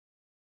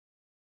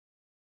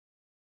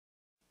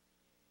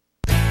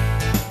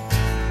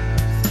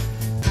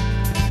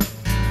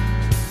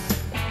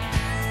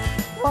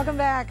Welcome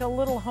back. A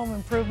little home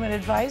improvement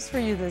advice for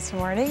you this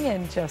morning.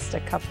 In just a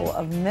couple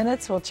of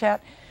minutes, we'll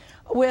chat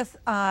with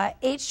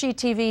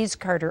HGTV's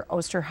Carter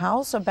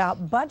Osterhaus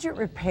about budget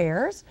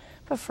repairs.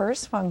 But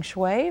first, Feng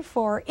Shui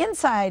for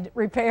inside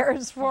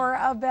repairs for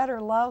a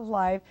better love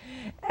life.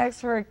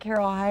 Expert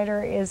Carole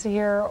Hyder is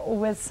here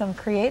with some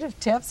creative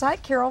tips. Hi,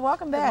 Carole.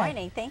 Welcome back. Good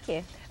morning. Thank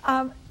you.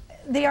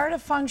 The art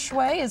of Feng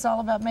Shui is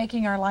all about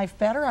making our life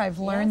better. I've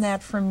learned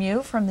that from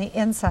you, from the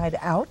inside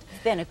out.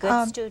 You've been a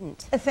good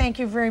student. Thank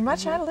you very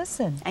much. I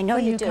listen. I know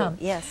when you do. Come.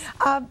 Yes.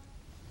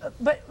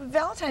 But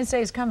Valentine's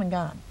Day is come and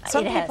gone.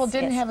 Some people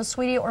didn't have a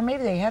sweetie, or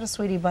maybe they had a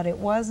sweetie, but it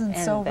wasn't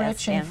so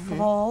rich and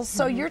full.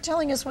 So you're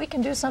telling us we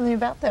can do something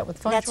about that with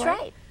Feng Shui? That's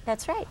right.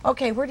 That's right.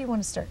 Okay, where do you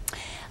want to start?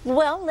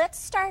 Well, let's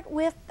start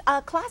with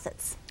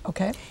closets.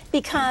 Okay.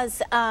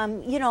 Because,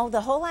 you know,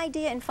 the whole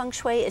idea in Feng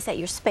Shui is that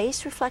your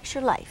space reflects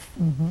your life.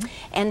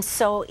 And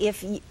so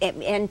if,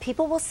 and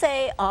people will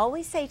say,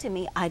 always say to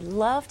me, I'd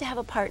love to have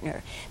a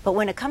partner. But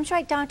when it comes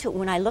right down to it,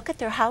 when I look at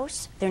their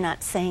house, they're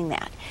not saying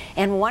that.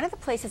 And one of the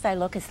places I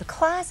look is the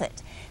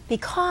closet,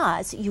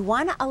 because you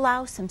want to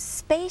allow some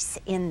space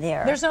in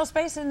there. There's no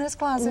space in this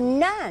closet?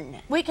 None.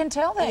 We can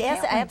tell that.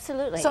 Yes,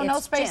 absolutely. So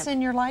no space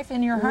in your life,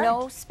 in your heart?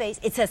 No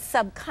space. It's a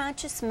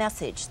subconscious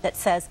message that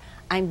says,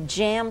 I'm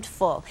jammed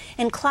full.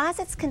 And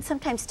closets can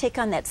sometimes take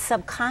on that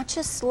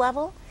subconscious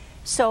level.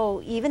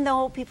 So even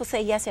though people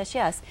say yes, yes,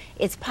 yes,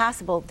 it's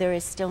possible there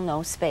is still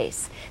no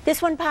space.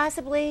 This one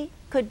possibly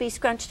could be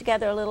scrunched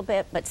together a little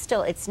bit, but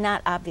still it's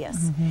not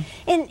obvious.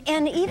 And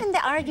even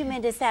the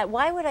argument is that,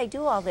 why would I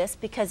do all this?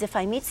 Because if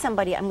I meet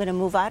somebody, I'm going to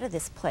move out of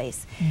this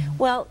place.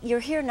 Well,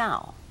 you're here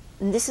now,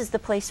 and this is the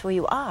place where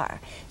you are.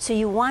 So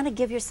you want to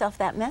give yourself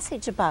that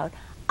message about,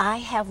 I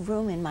have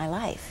room in my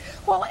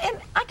life. Well, and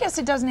I guess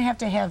it doesn't have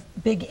to have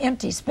big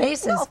empty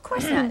spaces. No, of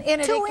course not.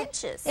 2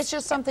 inches. It's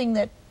just something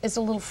that is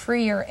a little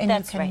freer, and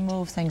you can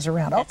move things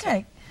around. That's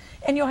okay.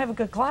 And you'll have a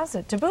good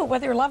closet to boot,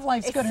 whether your love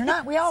life's good or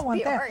not. We all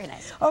want that.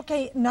 Organized.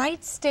 Okay,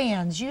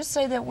 nightstands. You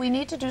say that we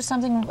need to do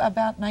something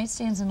about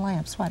nightstands and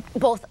lamps. What?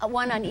 Both,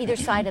 one on either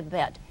side of the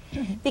bed.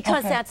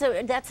 Because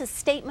that's a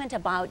statement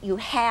about you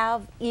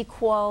have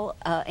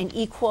an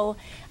equal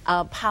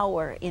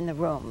power in the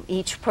room.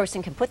 Each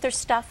person can put their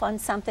stuff on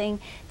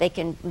something. They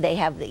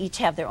each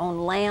have their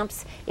own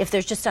lamps. If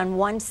there's just on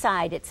one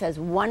side, it says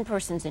one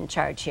person's in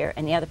charge here,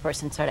 and the other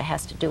person sort of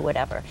has to do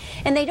whatever.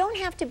 And they don't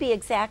have to be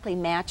exactly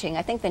matching.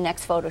 I think the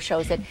next photo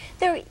shows that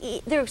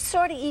they're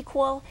sort of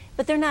equal,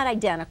 but they're not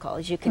identical,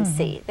 as you can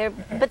see.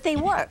 But they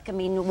work. I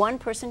mean, one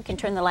person can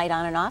turn the light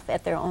on and off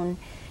at their own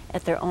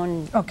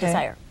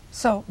desire.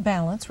 So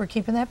balance, we're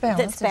keeping that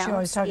balance that you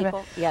always talk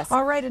about. Yes.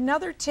 All right,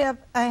 another tip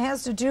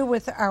has to do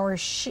with our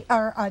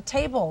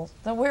table,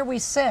 where we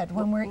sit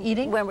when we're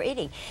eating. When we're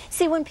eating.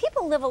 See, when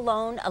people live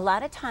alone, a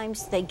lot of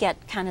times they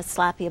get kind of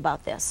sloppy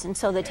about this. And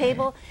so the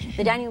table,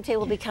 the dining room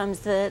table becomes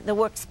the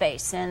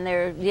workspace, and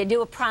they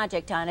do a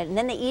project on it, and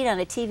then they eat on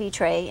a TV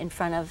tray in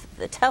front of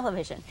the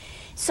television.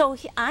 So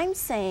I'm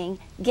saying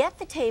get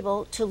the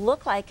table to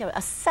look like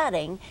a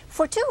setting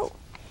for two.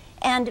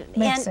 And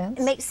makes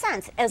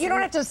sense. You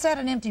don't have to set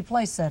an empty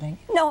place setting.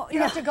 No, you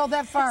don't have to go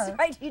that far. That's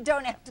right. You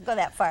don't have to go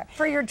that far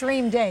for your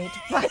dream date.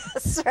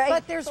 That's right.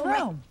 But there's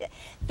room.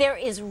 There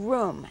is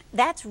room.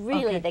 That's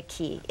really the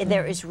key.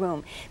 There is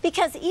room,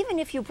 because even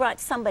if you brought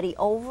somebody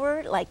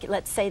over, like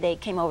let's say they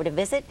came over to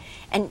visit,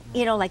 and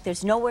you know, like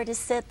there's nowhere to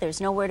sit,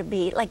 there's nowhere to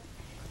be,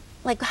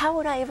 like how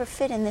would I ever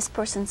fit in this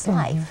person's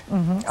life?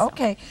 So.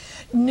 Okay,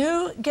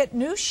 get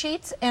new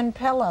sheets and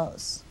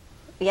pillows.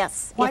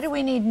 Yes. Why do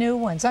we need new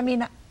ones? I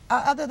mean,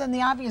 other than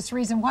the obvious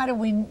reason, why do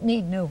we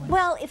need new ones?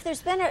 Well, if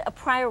there's been a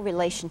prior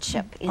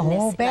relationship in this...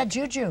 Oh, bad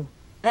juju.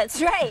 That's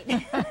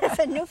right. That's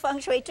a new Feng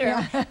Shui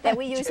term that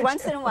we use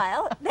once in a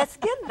while. That's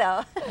good,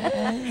 though.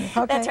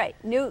 That's right.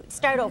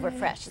 Start over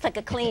fresh. It's like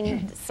a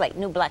clean slate,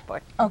 new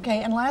blackboard.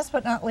 Okay, and last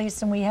but not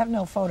least, and we have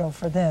no photo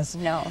for this.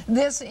 No.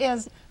 This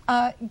is...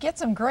 get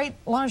some great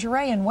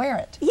lingerie and wear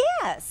it.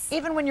 Yes.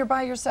 Even when you're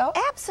by yourself?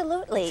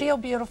 Absolutely. Feel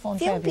beautiful and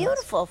fabulous. Feel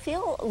beautiful.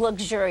 Feel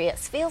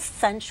luxurious. Feel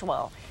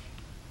sensual.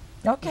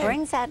 Okay.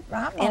 Brings that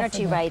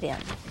energy right in.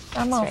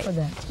 I'm all for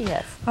that.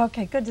 Yes.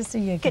 Okay, good to see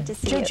you again. Good to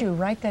see you. Juju,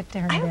 write that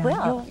down. I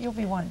will. You'll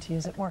be wanting to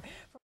use it more.